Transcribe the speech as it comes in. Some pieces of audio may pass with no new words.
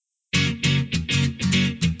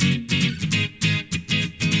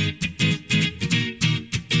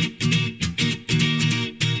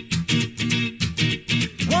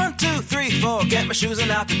my shoes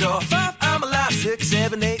and out the door. 5, I'm alive. 6,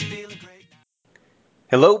 7, 8, feeling great.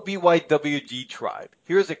 Hello, BYWG Tribe.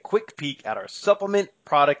 Here's a quick peek at our supplement,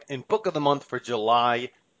 product, and book of the month for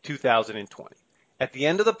July 2020. At the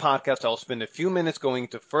end of the podcast, I'll spend a few minutes going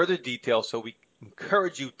into further detail, so we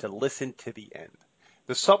encourage you to listen to the end.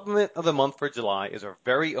 The supplement of the month for July is our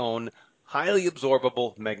very own highly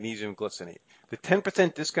absorbable magnesium glycinate. The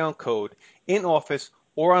 10% discount code in office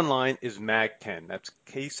or online is MAG10. That's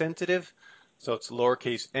case sensitive, so it's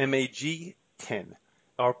lowercase MAG10.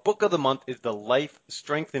 Our book of the month is the Life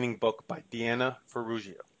Strengthening book by Deanna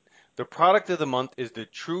Ferruggio. The product of the month is the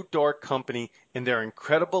True Dark Company and their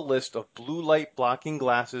incredible list of blue light blocking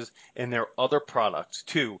glasses and their other products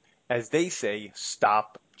to, as they say,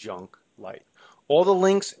 stop junk light. All the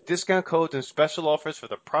links, discount codes, and special offers for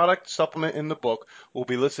the product, supplement, and the book will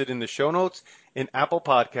be listed in the show notes, in Apple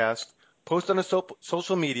Podcasts, posted on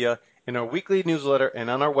social media, in our weekly newsletter, and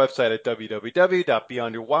on our website at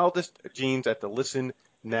www.beyondyourwildestgenes at the Listen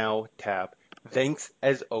Now tab. Thanks,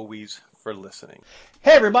 as always, for listening.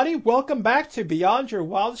 Hey everybody, welcome back to Beyond Your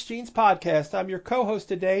Wildest Genes podcast. I'm your co-host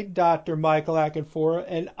today, Dr. Michael Akinfora,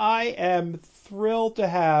 and I am thrilled to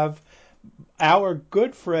have our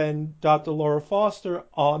good friend, Dr. Laura Foster,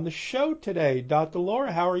 on the show today. Dr.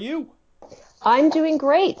 Laura, how are you? I'm doing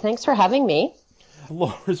great. Thanks for having me.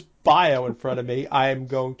 Laura's bio in front of me. I am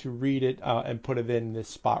going to read it and put it in this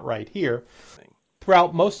spot right here.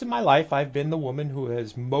 Throughout most of my life, I've been the woman who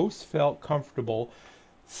has most felt comfortable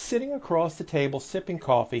sitting across the table, sipping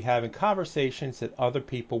coffee, having conversations that other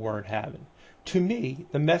people weren't having. To me,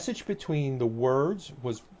 the message between the words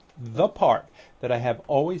was the part that I have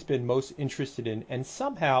always been most interested in, and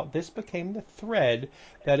somehow this became the thread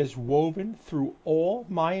that is woven through all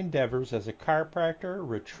my endeavors as a chiropractor,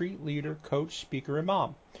 retreat leader, coach, speaker, and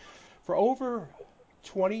mom. For over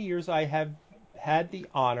 20 years, I have had the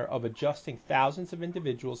honor of adjusting thousands of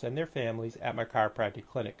individuals and their families at my chiropractic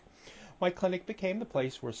clinic. My clinic became the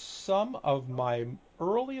place where some of my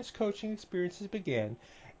earliest coaching experiences began,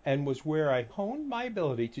 and was where I honed my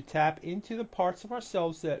ability to tap into the parts of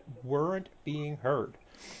ourselves that weren't being heard.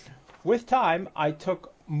 With time, I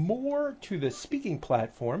took more to the speaking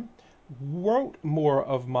platform, wrote more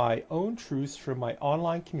of my own truths from my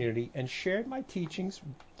online community, and shared my teachings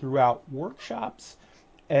throughout workshops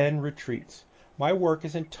and retreats. My work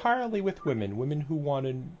is entirely with women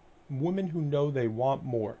who know they want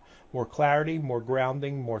more clarity, more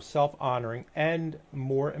grounding, more self-honoring, and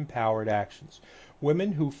more empowered actions.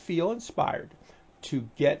 Women who feel inspired to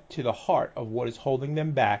get to the heart of what is holding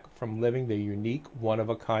them back from living the unique,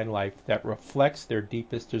 one-of-a-kind life that reflects their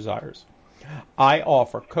deepest desires. I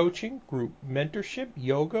offer coaching, group mentorship,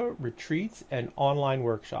 yoga, retreats, and online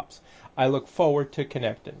workshops. I look forward to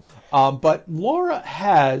connecting. But Laura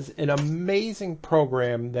has an amazing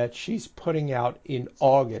program that she's putting out in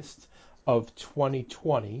August of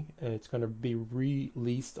 2020, and it's going to be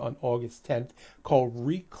released on August 10th, called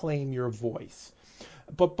Reclaim Your Voice.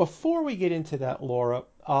 But before we get into that, Laura,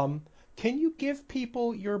 can you give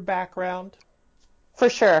people your background? For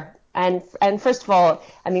sure. And first of all,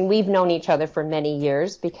 I mean, we've known each other for many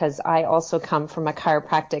years because I also come from a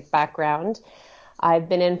chiropractic background. I've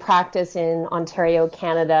been in practice in Ontario,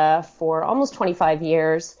 Canada for almost 25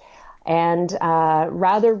 years. And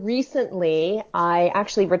rather recently, I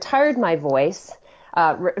actually retired my voice.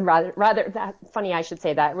 Retired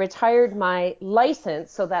my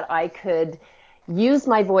license so that I could use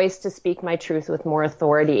my voice to speak my truth with more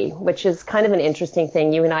authority, which is kind of an interesting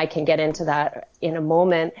thing. You and I can get into that in a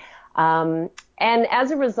moment. And as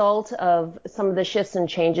a result of some of the shifts and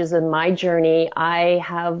changes in my journey, I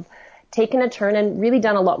have taken a turn and really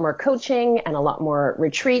done a lot more coaching and a lot more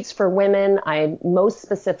retreats for women. I most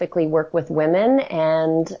specifically work with women,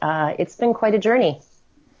 and it's been quite a journey.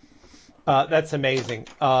 That's amazing.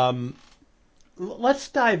 Let's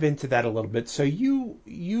dive into that a little bit. So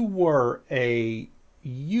you were a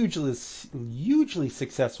hugely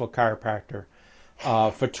successful chiropractor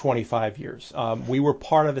for 25 years. We were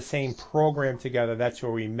part of the same program together. That's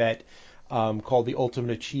where we met, called the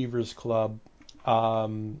Ultimate Achievers Club,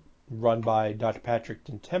 run by Dr. Patrick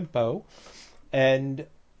Dintempo. And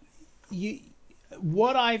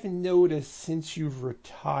what I've noticed since you've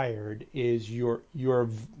retired is your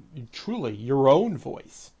truly your own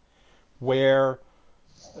voice. Where,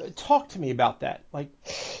 talk to me about that.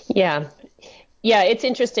 Yeah, it's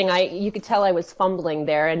interesting. You could tell I was fumbling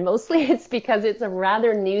there, and mostly it's because it's a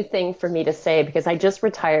rather new thing for me to say, because I just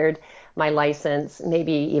retired my license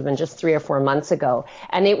maybe even just 3 or 4 months ago,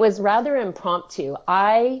 and it was rather impromptu.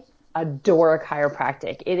 I adore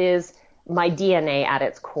chiropractic. It is my DNA at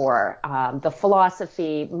its core. The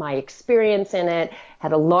philosophy, my experience in it,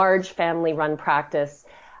 had a large family-run practice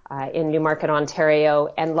in Newmarket,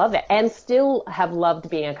 Ontario, and love it, and still have loved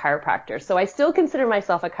being a chiropractor. So I still consider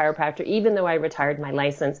myself a chiropractor, even though I retired my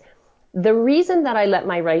license. The reason that I let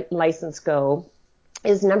my license go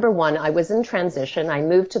is, number one, I was in transition. I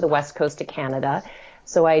moved to the West Coast of Canada,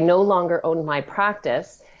 so I no longer own my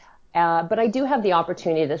practice. But I do have the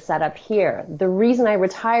opportunity to set up here. The reason I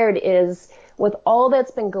retired is, with all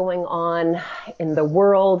that's been going on in the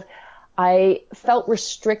world, I felt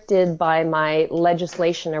restricted by my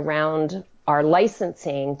legislation around our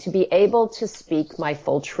licensing to be able to speak my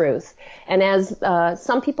full truth. And as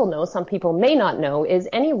some people know, some people may not know, is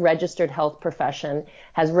any registered health profession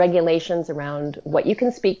has regulations around what you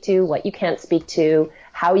can speak to, what you can't speak to,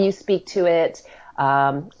 how you speak to it.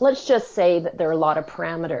 Let's just say that there are a lot of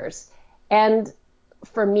parameters. And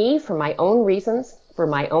for me, for my own reasons, for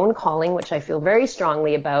my own calling, which I feel very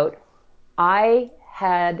strongly about, I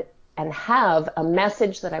had and have a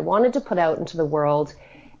message that I wanted to put out into the world.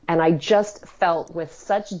 And I just felt with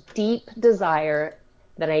such deep desire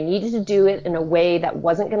that I needed to do it in a way that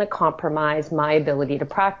wasn't going to compromise my ability to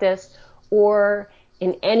practice or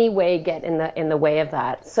in any way get in the way of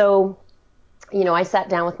that. So, I sat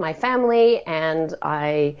down with my family and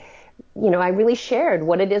I really shared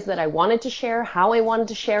what it is that I wanted to share, how I wanted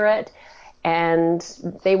to share it. And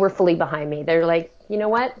they were fully behind me. They're like, you know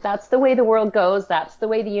what? That's the way the world goes. That's the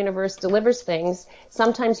way the universe delivers things.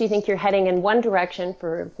 Sometimes you think you're heading in one direction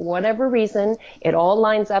for whatever reason. It all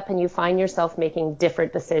lines up and you find yourself making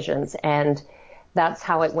different decisions. And that's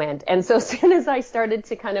how it went. And so as soon as I started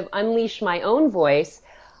to kind of unleash my own voice,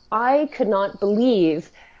 I could not believe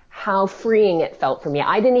how freeing it felt for me.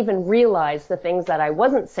 I didn't even realize the things that I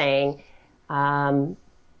wasn't saying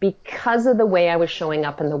because of the way I was showing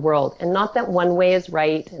up in the world. And not that one way is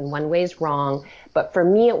right and one way is wrong, but for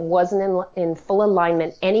me, it wasn't in full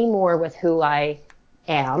alignment anymore with who I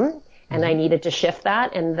am. And I needed to shift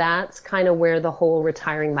that. And that's kind of where the whole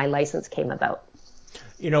retiring my license came about.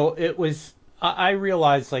 I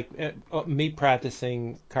realized, like, me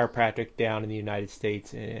practicing chiropractic down in the United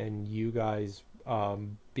States and you guys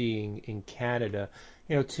being in Canada,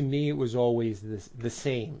 to me it was always the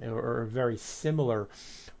same or very similar.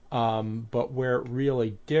 But where it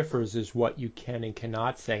really differs is what you can and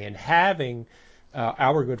cannot say. And having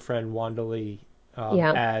our good friend Wanda Lee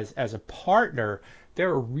as a partner, there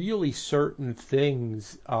are really certain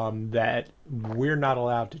things that we're not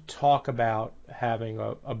allowed to talk about having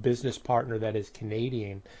a business partner that is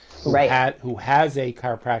Canadian who has a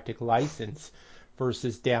chiropractic license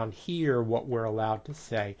versus down here what we're allowed to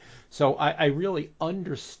say. So I really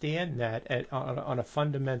understand that on a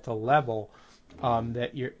fundamental level.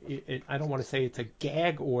 That I don't want to say it's a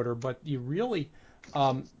gag order, but you really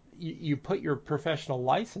you put your professional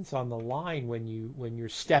license on the line when you're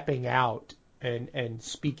stepping out and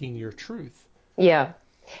speaking your truth. Yeah.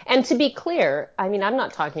 And to be clear, I mean, I'm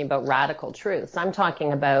not talking about radical truths. I'm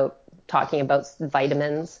talking about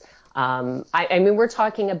vitamins. I mean, we're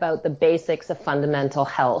talking about the basics of fundamental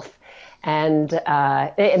health. And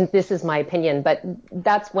this is my opinion, but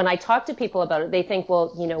that's when I talk to people about it, they think,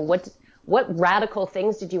 well, what radical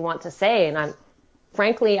things did you want to say? And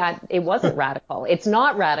frankly, it wasn't radical. It's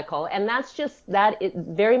not radical. And that's just that it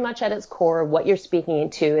very much at its core, what you're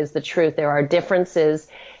speaking to is the truth. There are differences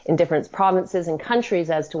in different provinces and countries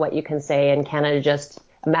as to what you can say. And Canada, just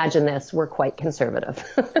imagine this, we're quite conservative.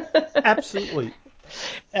 Absolutely.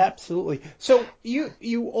 Absolutely. So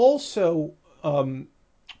you also,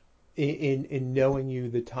 in knowing you,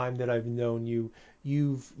 the time that I've known you,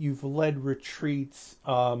 you've led retreats,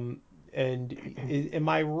 and am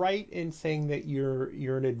I right in saying that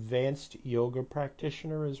you're an advanced yoga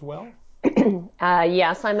practitioner as well?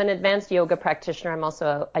 Yes, I'm an advanced yoga practitioner. I'm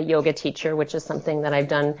also a yoga teacher, which is something that I've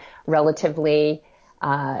done relatively,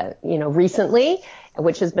 recently,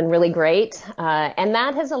 which has been really great. And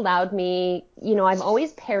that has allowed me, I've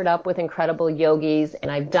always paired up with incredible yogis,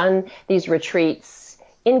 and I've done these retreats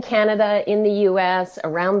in Canada, in the US,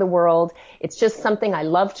 around the world. It's just something I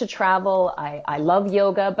love to travel. I love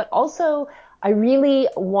yoga, but also I really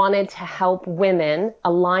wanted to help women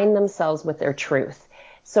align themselves with their truth.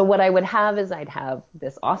 So what I would have is I'd have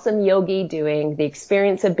this awesome yogi doing the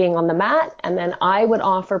experience of being on the mat, and then I would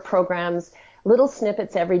offer programs, little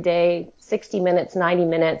snippets every day, 60 minutes, 90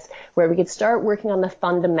 minutes, where we could start working on the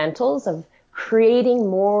fundamentals of creating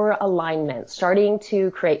more alignment, starting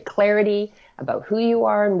to create clarity about who you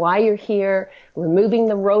are and why you're here, removing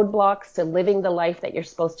the roadblocks to living the life that you're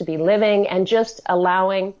supposed to be living, and just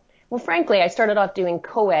allowing, well, frankly, I started off doing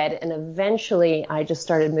co-ed, and eventually I just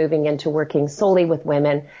started moving into working solely with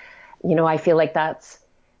women. I feel like that's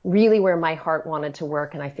really where my heart wanted to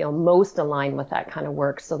work, and I feel most aligned with that kind of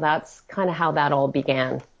work. So that's kind of how that all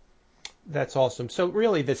began. That's awesome. So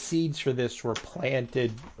really the seeds for this were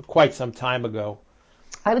planted quite some time ago.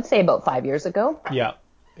 I would say about 5 years ago. Yeah,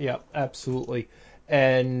 yeah, absolutely.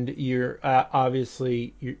 And you're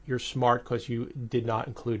obviously you're smart because you did not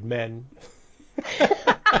include men.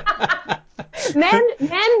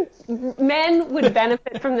 Men would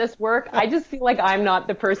benefit from this work. I just feel like I'm not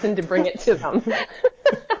the person to bring it to them.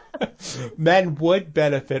 Men would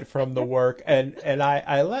benefit from the work, and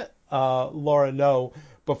I let Laura know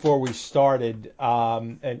before we started,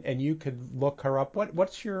 and you could look her up. What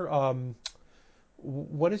is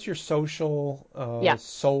your social Yeah.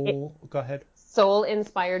 soul? Go ahead. Soul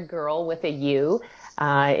Inspired Girl with a U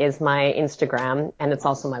is my Instagram, and it's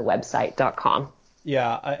also my website.com.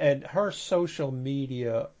 Yeah, and her social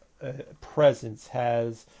media presence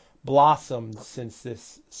has blossomed since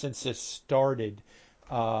this started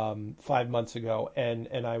 5 months ago,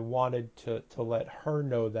 and I wanted to let her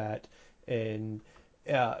know that. And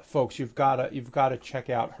folks, you've got to check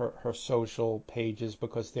out her social pages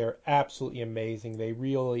because they're absolutely amazing. They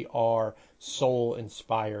really are soul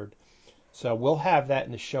inspired. So we'll have that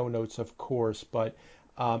in the show notes, of course, but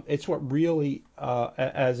it's what really,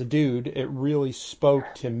 as a dude, it really spoke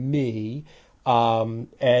to me. And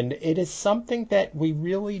it is something that we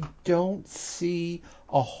really don't see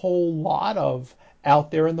a whole lot of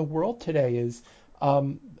out there in the world today, is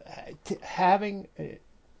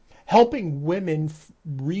helping women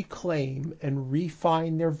reclaim and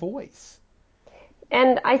refine their voice.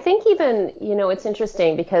 And I think even, it's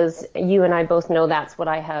interesting because you and I both know that's what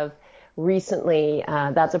I have recently,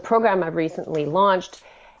 that's a program I've recently launched.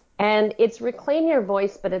 And it's reclaim your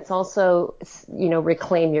voice, but it's also,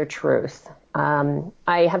 reclaim your truth.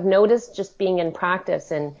 I have noticed just being in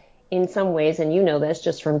practice, and in some ways, and you know this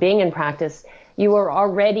just from being in practice, you are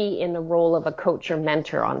already in the role of a coach or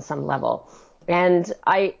mentor on some level. And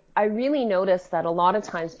I really notice that a lot of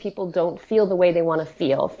times people don't feel the way they want to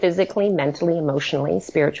feel physically, mentally, emotionally,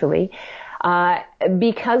 spiritually,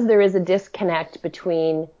 because there is a disconnect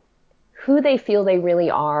between who they feel they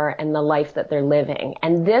really are and the life that they're living.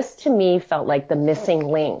 And this to me felt like the missing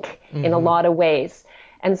link in a lot of ways.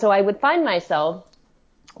 And so I would find myself,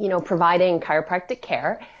 providing chiropractic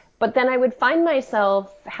care, but then I would find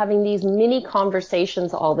myself having these mini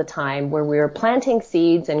conversations all the time where we were planting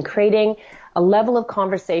seeds and creating a level of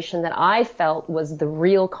conversation that I felt was the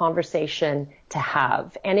real conversation to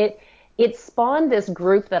have. And it spawned this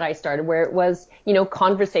group that I started where it was,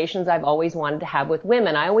 conversations I've always wanted to have with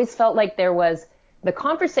women. I always felt like there was the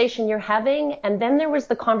conversation you're having, and then there was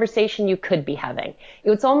the conversation you could be having. It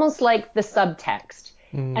was almost like the subtext.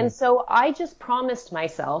 And so I just promised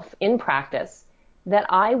myself in practice that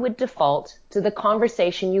I would default to the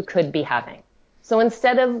conversation you could be having. So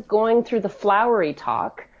instead of going through the flowery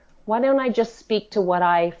talk, why don't I just speak to what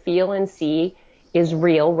I feel and see is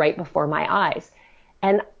real right before my eyes?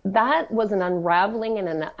 And that was an unraveling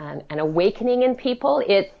and an awakening in people.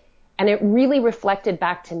 It really reflected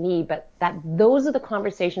back to me, but that those are the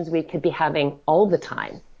conversations we could be having all the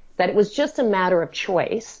time. That it was just a matter of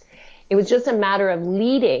choice. It was just a matter of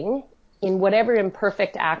leading in whatever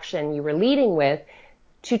imperfect action you were leading with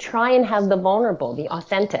to try and have the vulnerable, the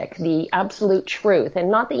authentic, the absolute truth.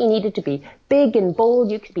 And not that you needed to be big and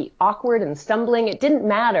bold. You could be awkward and stumbling. It didn't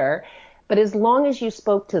matter. But as long as you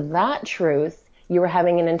spoke to that truth, you were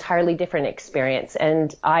having an entirely different experience.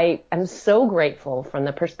 And I am so grateful from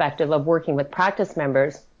the perspective of working with practice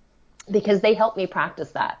members because they helped me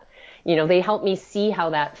practice that. They helped me see how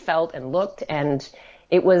that felt and looked. And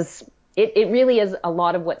it really is a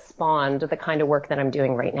lot of what spawned the kind of work that I'm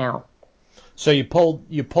doing right now. So you pulled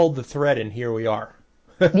the thread, and here we are.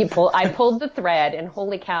 I pulled the thread, and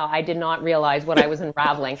holy cow, I did not realize what I was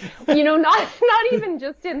unraveling. Not even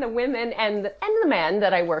just in the women and the men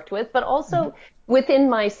that I worked with, but also within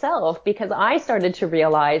myself, because I started to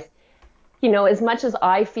realize, as much as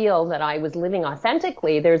I feel that I was living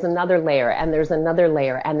authentically, there's another layer, and there's another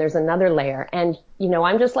layer, and there's another layer. And,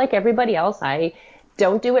 I'm just like everybody else. I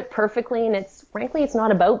don't do it perfectly, and frankly, it's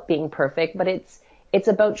not about being perfect, but it's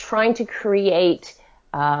about trying to create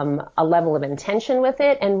a level of intention with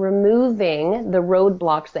it and removing the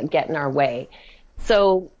roadblocks that get in our way.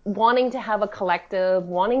 So wanting to have a collective,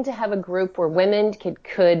 wanting to have a group where women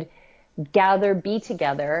could gather, be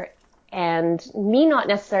together, and me not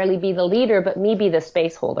necessarily be the leader, but me be the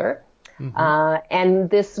space holder. And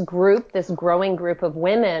this growing group of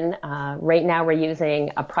women, right now we're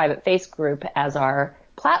using a private face group as our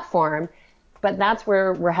platform, but that's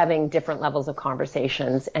where we're having different levels of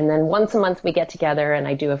conversations. And then once a month we get together and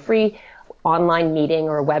I do a free online meeting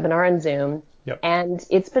or a webinar on Zoom. Yep. And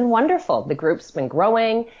it's been wonderful. The group's been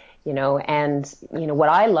growing, and what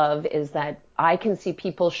I love is that I can see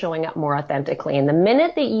people showing up more authentically. And the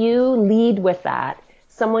minute that you lead with that,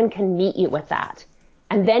 someone can meet you with that.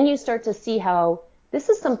 And then you start to see how this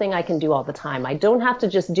is something I can do all the time. I don't have to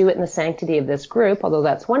just do it in the sanctity of this group, although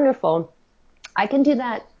that's wonderful. I can do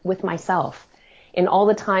that with myself. In all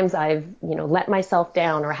the times I've, let myself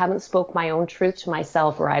down or haven't spoke my own truth to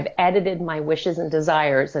myself, or I've edited my wishes and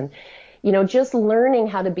desires, and, just learning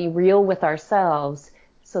how to be real with ourselves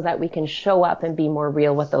so that we can show up and be more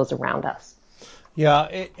real with those around us.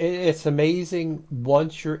 Yeah, it's amazing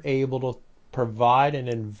once you're able to provide an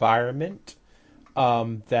environment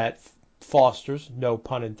that fosters, no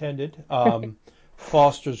pun intended,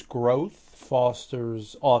 fosters growth,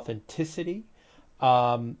 fosters authenticity.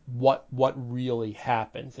 What really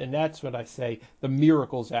happens. And that's what I say, the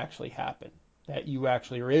miracles actually happen, that you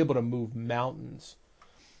actually are able to move mountains.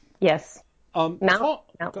 Yes.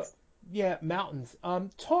 Mountains. Yeah, mountains.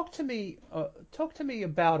 Talk to me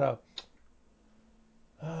about a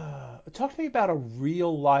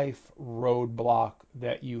real life roadblock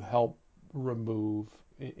that you help remove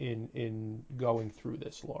in going through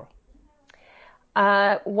this, Laura.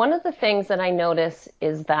 One of the things that I notice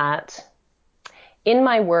is that in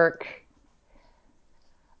my work,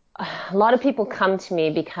 a lot of people come to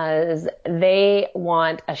me because they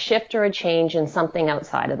want a shift or a change in something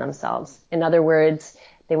outside of themselves. In other words,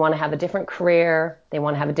 they want to have a different career. They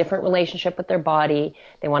want to have a different relationship with their body.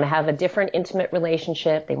 They want to have a different intimate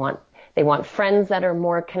relationship. They want friends that are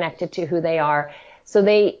more connected to who they are. So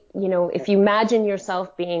they, if you imagine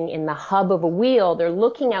yourself being in the hub of a wheel, they're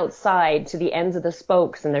looking outside to the ends of the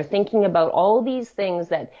spokes, and they're thinking about all these things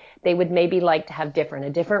that they would maybe like to have different, a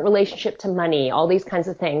different relationship to money, all these kinds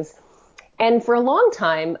of things. And for a long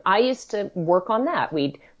time, I used to work on that.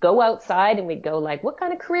 We'd go outside and we'd go like, what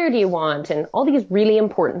kind of career do you want? And all these really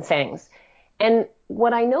important things. And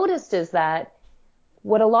what I noticed is that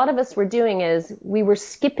what a lot of us were doing is we were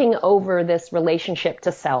skipping over this relationship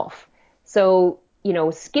to self. So,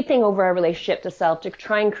 skipping over our relationship to self to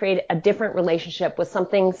try and create a different relationship with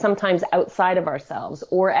something sometimes outside of ourselves,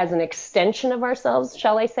 or as an extension of ourselves,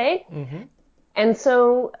 shall I say? Mm-hmm. And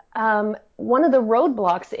so one of the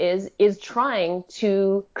roadblocks is trying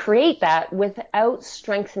to create that without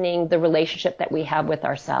strengthening the relationship that we have with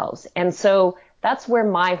ourselves. And so that's where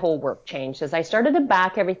my whole work changed, as I started to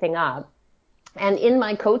back everything up. And in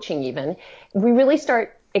my coaching even, we really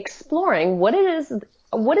start exploring what is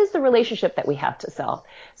the relationship that we have to self.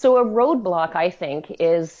 So a roadblock, I think,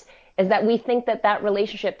 is that we think that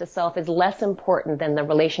relationship to self is less important than the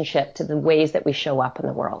relationship to the ways that we show up in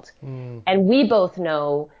the world. Mm. And we both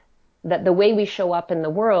know that the way we show up in the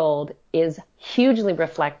world is hugely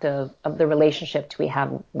reflective of the relationship we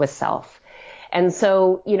have with self. And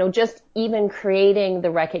so, just even creating the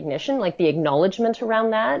recognition, like the acknowledgement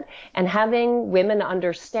around that, and having women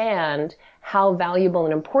understand how valuable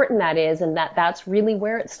and important that is, and that that's really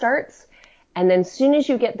where it starts. And then as soon as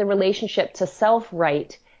you get the relationship to self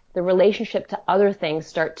right, the relationship to other things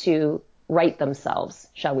start to right themselves,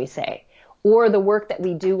 shall we say. Or the work that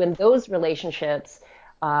we do in those relationships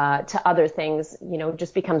to other things,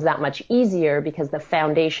 just becomes that much easier because the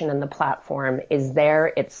foundation and the platform is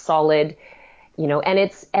there, it's solid, and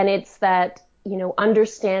it's that,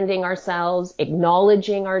 understanding ourselves,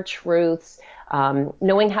 acknowledging our truths,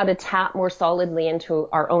 knowing how to tap more solidly into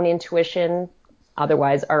our own intuition,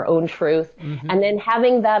 otherwise our own truth, mm-hmm. and then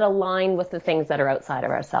having that align with the things that are outside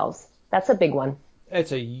of ourselves. That's a big one.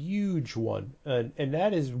 It's a huge one. And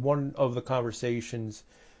that is one of the conversations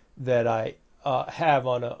that I have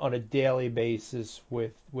on a daily basis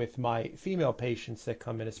with my female patients that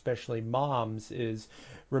come in, especially moms, is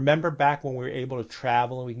remember back when we were able to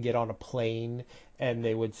travel and we can get on a plane, and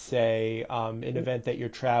they would say, in event that you're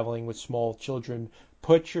traveling with small children,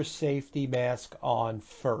 put your safety mask on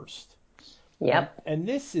first. Yep. And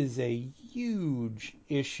this is a huge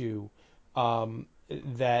issue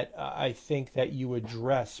that I think that you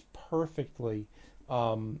address perfectly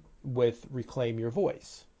with Reclaim Your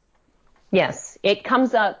Voice. Yes, it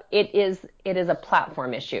comes up. It is a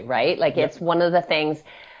platform issue, right? Like It's one of the things,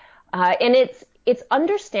 and it's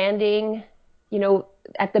understanding.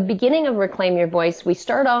 At the beginning of Reclaim Your Voice, we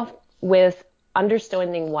start off with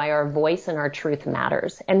understanding why our voice and our truth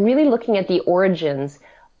matters, and really looking at the origins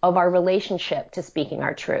of our relationship to speaking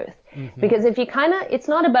our truth. Mm-hmm. Because if you it's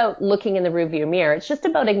not about looking in the rearview mirror. It's just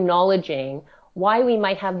about acknowledging why we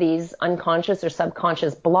might have these unconscious or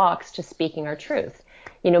subconscious blocks to speaking our truth.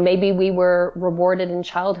 Maybe we were rewarded in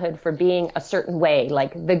childhood for being a certain way,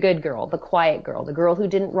 like the good girl, the quiet girl, the girl who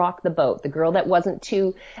didn't rock the boat, the girl that wasn't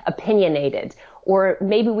too opinionated. Or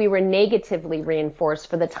maybe we were negatively reinforced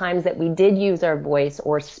for the times that we did use our voice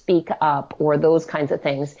or speak up or those kinds of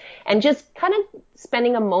things. And just kind of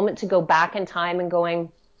spending a moment to go back in time and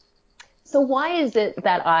going, so why is it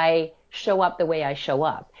that I show up the way I show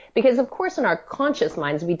up? Because of course in our conscious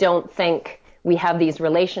minds, we don't think we have these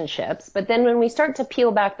relationships. But then when we start to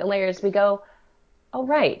peel back the layers, we go, oh,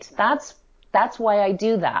 right, that's why I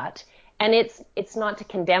do that. And it's not to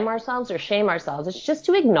condemn ourselves or shame ourselves. It's just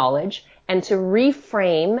to acknowledge and to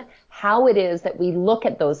reframe how it is that we look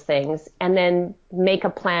at those things and then make a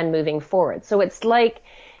plan moving forward. So it's like,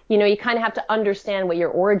 you kind of have to understand what your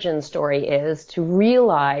origin story is to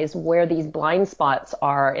realize where these blind spots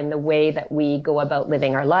are in the way that we go about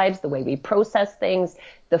living our lives, the way we process things,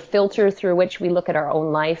 the filter through which we look at our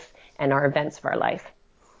own life and our events of our life.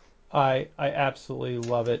 I absolutely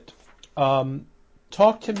love it.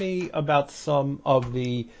 Talk to me about some of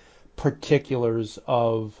the particulars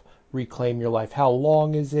of Reclaim Your Life. How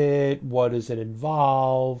long is it? What does it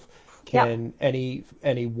involve? Can any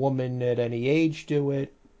woman at any age do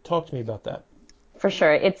it? Talk to me about that. For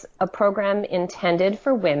sure. It's a program intended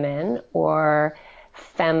for women or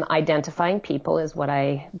femme-identifying people is what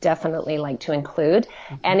I definitely like to include.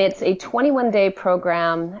 Mm-hmm. And it's a 21-day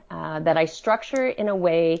program that I structure in a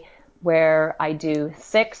way where I do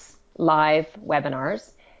 6 live webinars.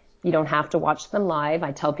 You don't have to watch them live.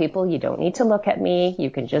 I tell people you don't need to look at me. You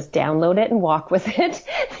can just download it and walk with it.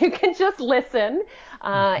 You can just listen.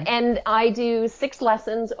 And I do 6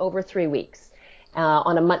 lessons over 3 weeks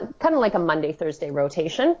on kind of like a Monday, Thursday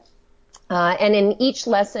rotation. And in each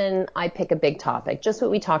lesson, I pick a big topic, just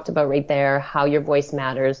what we talked about right there, how your voice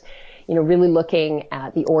matters, really looking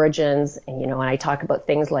at the origins. And, I talk about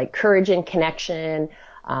things like courage and connection,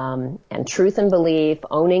 and truth and belief,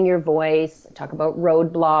 owning your voice. I talk about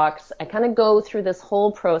roadblocks. I kind of go through this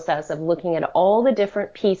whole process of looking at all the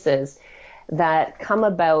different pieces that come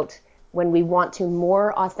about when we want to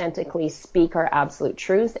more authentically speak our absolute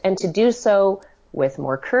truth, and to do so with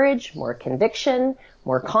more courage, more conviction,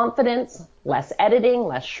 more confidence, less editing,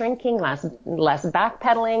 less shrinking, less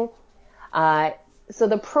backpedaling. So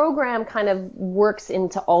the program kind of works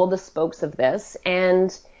into all the spokes of this,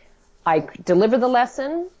 and I deliver the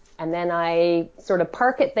lesson, and then I sort of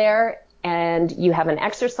park it there, and you have an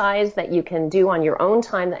exercise that you can do on your own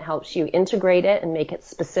time that helps you integrate it and make it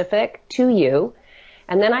specific to you.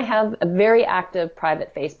 And then I have a very active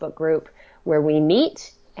private Facebook group where we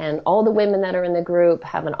meet, and all the women that are in the group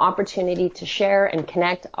have an opportunity to share and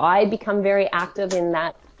connect. I become very active in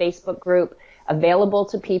that Facebook group, available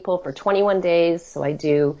to people for 21 days. So I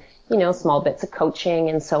do, small bits of coaching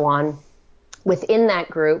and so on within that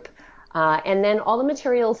group. And then all the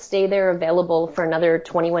materials stay there available for another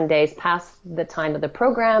 21 days past the time of the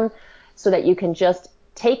program, so that you can just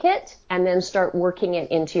take it and then start working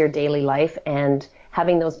it into your daily life and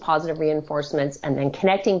having those positive reinforcements, and then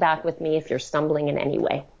connecting back with me if you're stumbling in any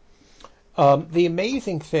way. The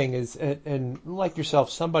amazing thing is, and like yourself,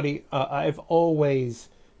 somebody I've always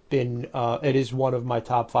been, it is one of my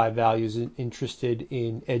top 5 values, interested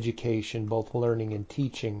in education, both learning and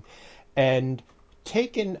teaching. And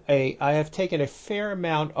I have taken a fair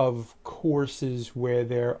amount of courses where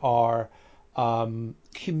there are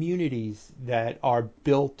communities that are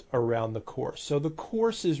built around the course. So the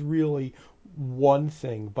course is really one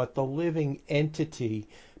thing, but the living entity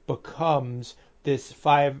becomes this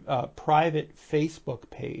private Facebook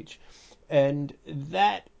page. And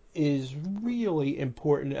that is really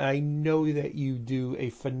important. I know that you do a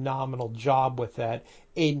phenomenal job with that.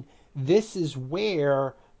 And this is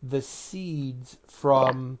where the seeds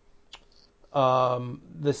from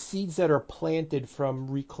the seeds that are planted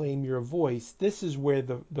from Reclaim Your Voice, this is where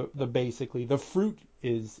the basically the fruit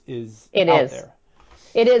is out there.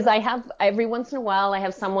 It is. I have, every once in a while, I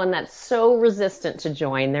have someone that's so resistant to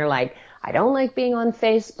join. They're like, I don't like being on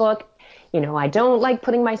Facebook. I don't like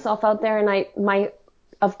putting myself out there. And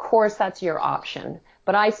of course, that's your option.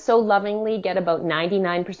 But I so lovingly get about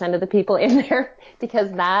 99% of the people in there,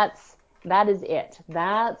 because that is it.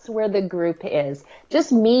 That's where the group is.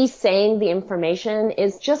 Just me saying the information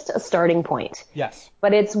is just a starting point. Yes.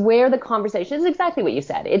 But it's where the conversation is exactly what you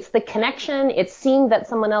said. It's the connection. It's seeing that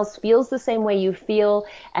someone else feels the same way you feel.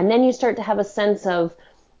 And then you start to have a sense of,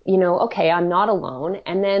 okay, I'm not alone.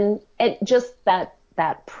 And then just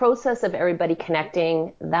that process of everybody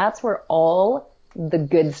connecting, that's where all the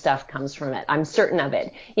good stuff comes from it. I'm certain of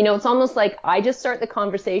it. It's almost like I just start the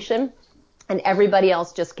conversation, and everybody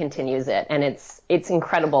else just continues it. And it's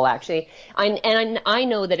incredible, actually. I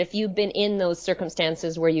know that if you've been in those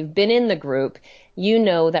circumstances where you've been in the group, you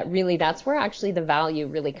know that really that's where actually the value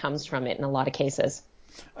really comes from it in a lot of cases.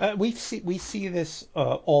 We see this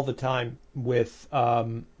all the time with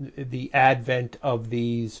the advent of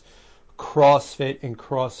these CrossFit and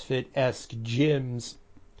CrossFit-esque gyms,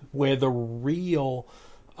 where the real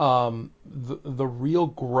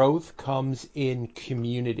growth comes in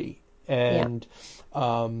community, and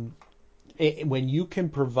when you can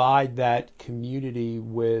provide that community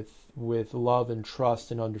with love and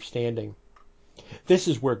trust and understanding, this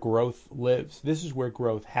is where growth lives. This is where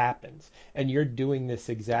growth happens. And you're doing this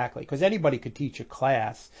exactly. Because anybody could teach a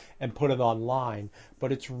class and put it online,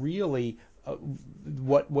 but it's really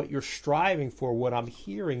what you're striving for. What I'm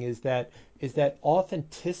hearing is that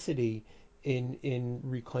authenticity in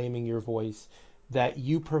reclaiming your voice that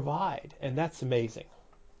you provide, and that's amazing.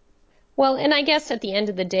 Well, and I guess at the end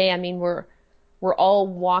of the day, I mean, we're all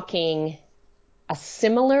walking a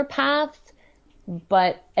similar path,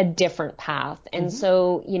 but a different path. And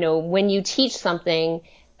so, when you teach something,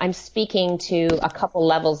 I'm speaking to a couple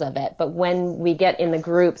levels of it. But when we get in the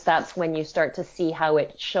groups, that's when you start to see how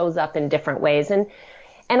it shows up in different ways. And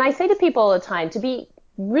I say to people all the time, to be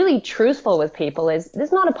really truthful with people, this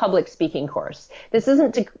is not a public speaking course. This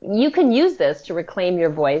isn't you can use this to reclaim your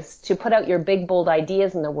voice, to put out your big, bold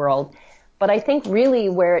ideas in the world. But I think really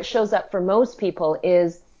where it shows up for most people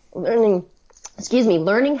is learning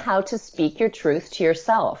how to speak your truth to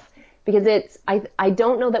yourself. Because I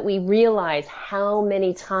don't know that we realize how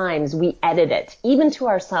many times we edit it, even to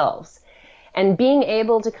ourselves. And being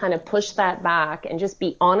able to kind of push that back and just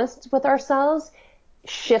be honest with ourselves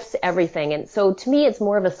shifts everything. And so to me, it's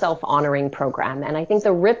more of a self-honoring program. And I think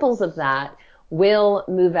the ripples of that will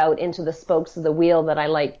move out into the spokes of the wheel that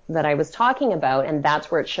I was talking about. And that's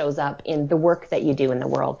where it shows up in the work that you do in the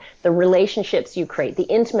world, the relationships you create, the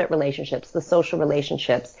intimate relationships, the social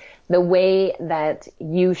relationships, the way that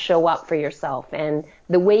you show up for yourself. And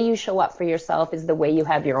the way you show up for yourself is the way you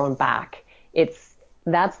have your own back.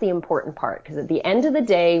 That's the important part, because at the end of the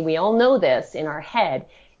day, we all know this in our head,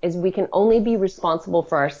 is we can only be responsible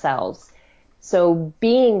for ourselves. So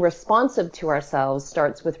being responsive to ourselves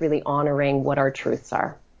starts with really honoring what our truths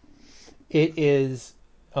are. It is,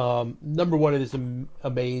 number one, it is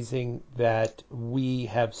amazing that we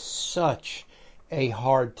have such a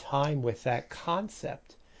hard time with that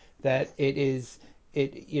concept, that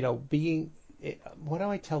what do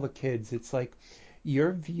I tell the kids? It's like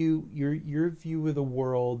your view of the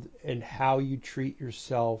world and how you treat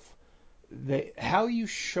yourself, how you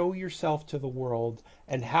show yourself to the world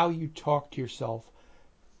and how you talk to yourself,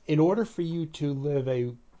 in order for you to live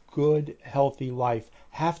a good, healthy life,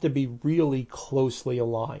 have to be really closely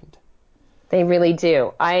aligned. They really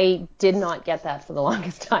do. I did not get that for the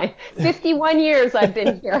longest time. 51 years I've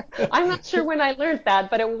been here. I'm not sure when I learned that,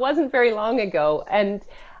 but it wasn't very long ago. And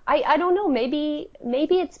I don't know, maybe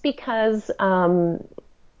it's because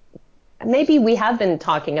maybe we have been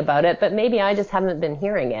talking about it, but maybe I just haven't been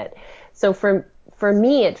hearing it. So for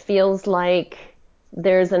me, it feels like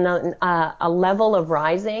there's a level of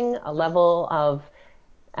rising, a level of,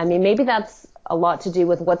 I mean, maybe that's a lot to do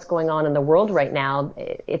with what's going on in the world right now.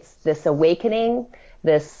 It's this awakening,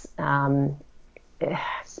 this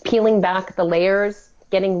peeling back the layers,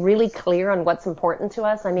 getting really clear on what's important to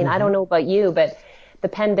us. I mean, I don't know about you, but the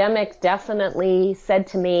pandemic definitely said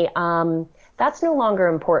to me, that's no longer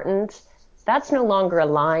important. That's no longer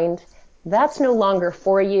aligned. That's no longer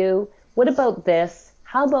for you. What about this?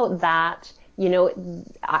 How about that?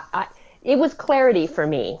 It was clarity for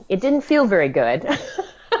me. It didn't feel very good,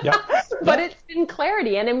 but it's been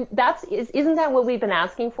clarity. And isn't that what we've been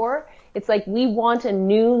asking for? It's like we want a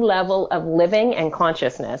new level of living and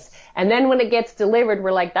consciousness. And then when it gets delivered,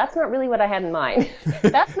 we're like, that's not really what I had in mind.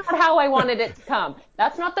 That's not how I wanted it to come.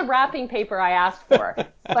 That's not the wrapping paper I asked for.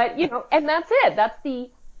 But, and that's it.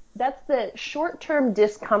 That's the short-term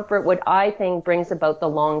discomfort, what I think brings about the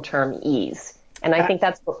long-term ease. And I think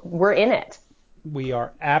we're in it. We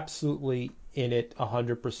are absolutely in it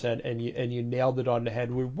 100%, and you nailed it on the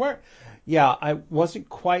head. I wasn't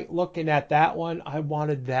quite looking at that one. I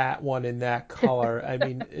wanted that one in that color. I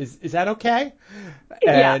mean, is that okay?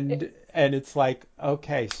 And it's like,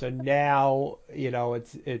 okay, so now,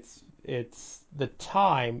 it's the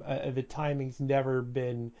time. The timing's never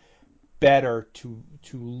been better to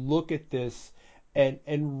look at this and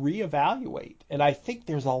reevaluate. And I think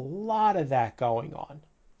there's a lot of that going on.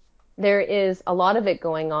 There is a lot of it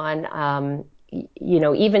going on.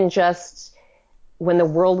 Even just when the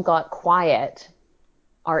world got quiet,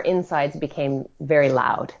 our insides became very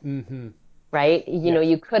loud. Mm-hmm. right? You know,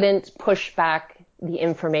 Yes. you couldn't push back the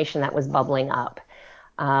information that was bubbling up.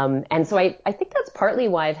 And so I think that's partly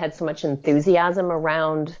why I've had so much enthusiasm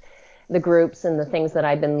around the groups and the things that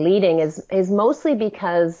I've been leading is mostly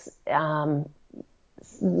because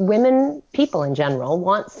women, people in general,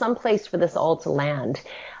 want some place for this all to land,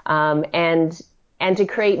 and to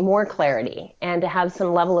create more clarity and to have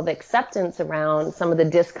some level of acceptance around some of the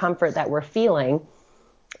discomfort that we're feeling,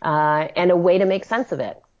 and a way to make sense of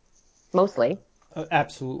it, mostly.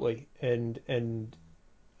 Absolutely. And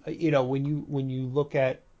you know, when you look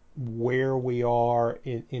at where we are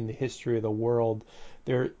in the history of the world,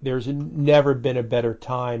 there's never been a better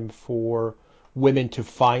time for women to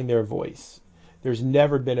find their voice. There's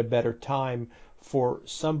never been a better time for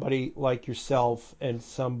somebody like yourself and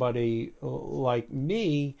somebody like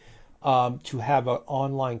me, to have an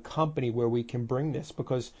online company where we can bring this.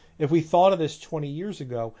 Because if we thought of this 20 years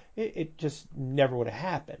ago, it just never would have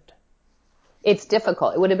happened. It's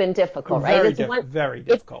difficult. It would have been difficult, right? Very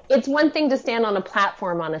difficult. It's one thing to stand on a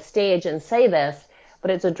platform on a stage and say this,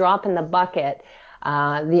 but it's a drop in the bucket.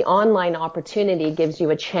 The online opportunity gives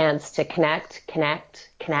you a chance to connect,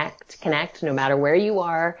 no matter where you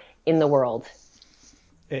are in the world.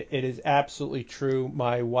 It is absolutely true.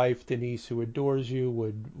 My wife Denise, who adores you,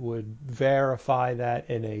 would verify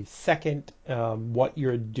that in a second. What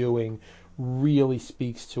you're doing really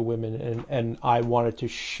speaks to women, and I wanted to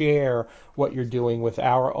share what you're doing with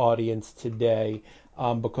our audience today,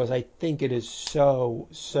 because I think it is so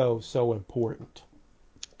important.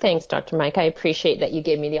 Thanks, Dr. Mike. I appreciate that you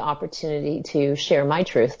gave me the opportunity to share my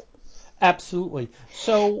truth. Absolutely.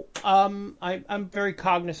 So, I'm very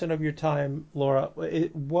cognizant of your time, Laura.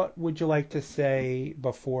 What would you like to say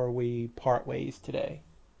before we part ways today?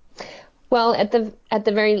 Well, at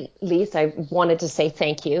the very least, I wanted to say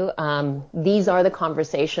thank you. These are the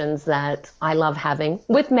conversations that I love having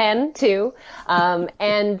with men too,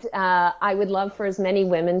 and I would love for as many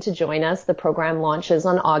women to join us. The program launches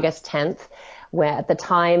on August 10th. Where at the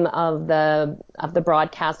time of the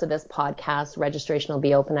broadcast of this podcast, registration will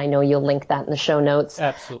be open. I know you'll link that in the show notes.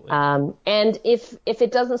 Absolutely. And if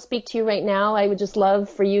it doesn't speak to you right now, I would just love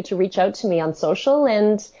for you to reach out to me on social,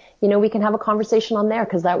 and we can have a conversation on there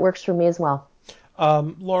because that works for me as well.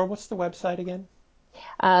 Laura, what's the website again?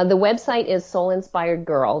 The website is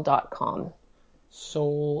soulinspiredgirl.com.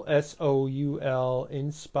 Soul, SOUL,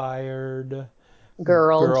 inspired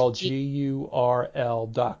Girl,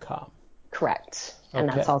 GURL.com. Correct. And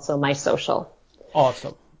Okay. that's also my social.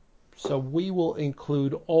 Awesome. So we will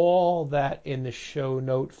include all that in the show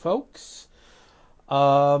note, folks.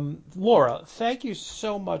 Laura, thank you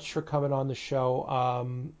so much for coming on the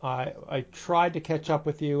show. I tried to catch up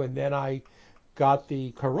with you, and then I got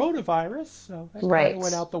the coronavirus, so that kind of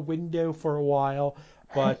went out the window for a while.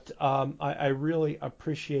 But I really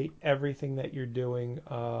appreciate everything that you're doing.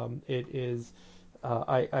 It is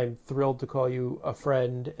I'm thrilled to call you a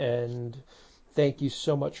friend, and thank you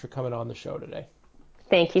so much for coming on the show today.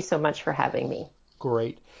 Thank you so much for having me.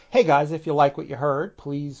 Great. Hey guys, if you like what you heard,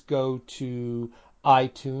 please go to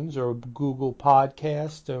iTunes or Google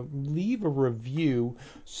Podcast, leave a review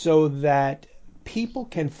so that people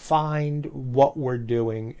can find what we're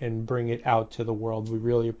doing and bring it out to the world. We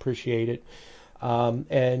really appreciate it.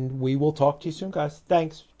 And we will talk to you soon, guys.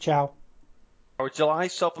 Thanks. Ciao. Our July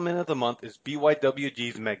supplement of the month is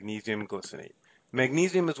BYWG's magnesium glycinate.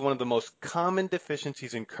 Magnesium is one of the most common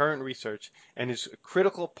deficiencies in current research and is a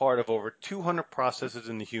critical part of over 200 processes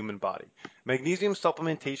in the human body. Magnesium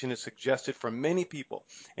supplementation is suggested for many people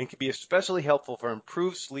and can be especially helpful for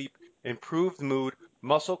improved sleep, improved mood,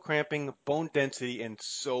 muscle cramping, bone density, and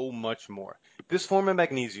so much more. This form of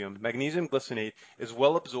magnesium, magnesium glycinate, is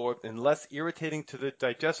well absorbed and less irritating to the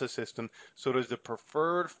digestive system, so it is the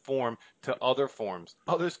preferred form to other forms.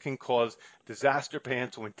 Others can cause disaster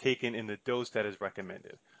pants when taken in the dose that is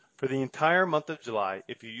recommended. For the entire month of July,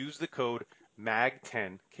 if you use the code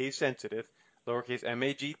MAG10, case sensitive, lowercase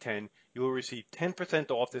MAG10, you will receive 10%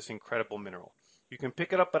 off this incredible mineral. You can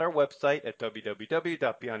pick it up at our website at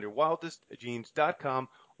www.beyondyourwildestgenes.com,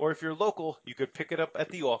 or if you're local, you could pick it up at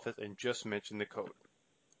the office and just mention the code.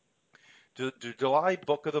 The July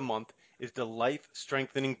book of the month is the Life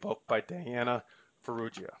Strengthening book by Diana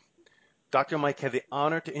Ferrugia. Dr. Mike had the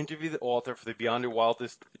honor to interview the author for the Beyond Your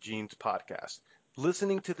Wildest Genes podcast.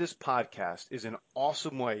 Listening to this podcast is an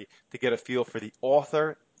awesome way to get a feel for the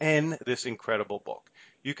author and this incredible book.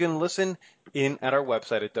 You can listen in at our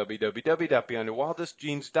website at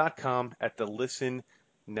www.beyondyourwildestgenes.com at the Listen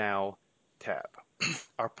Now tab.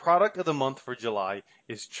 Our product of the month for July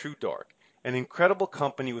is True Dark, an incredible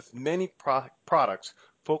company with many products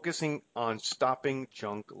focusing on stopping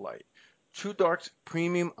junk light. True Dark's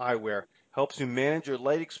premium eyewear helps you manage your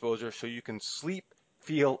light exposure so you can sleep,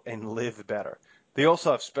 feel, and live better. They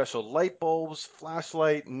also have special light bulbs,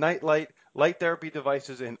 flashlight, night light therapy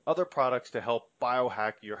devices, and other products to help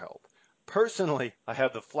biohack your health. Personally, I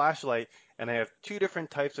have the flashlight and I have two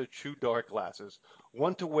different types of true dark glasses.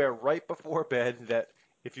 One to wear right before bed that,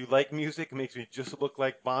 if you like music, makes me just look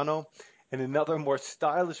like Bono, and another more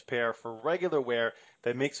stylish pair for regular wear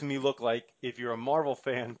that makes me look like, if you're a Marvel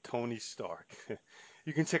fan, Tony Stark.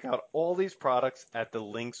 You can check out all these products at the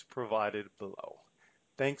links provided below.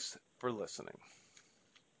 Thanks for listening.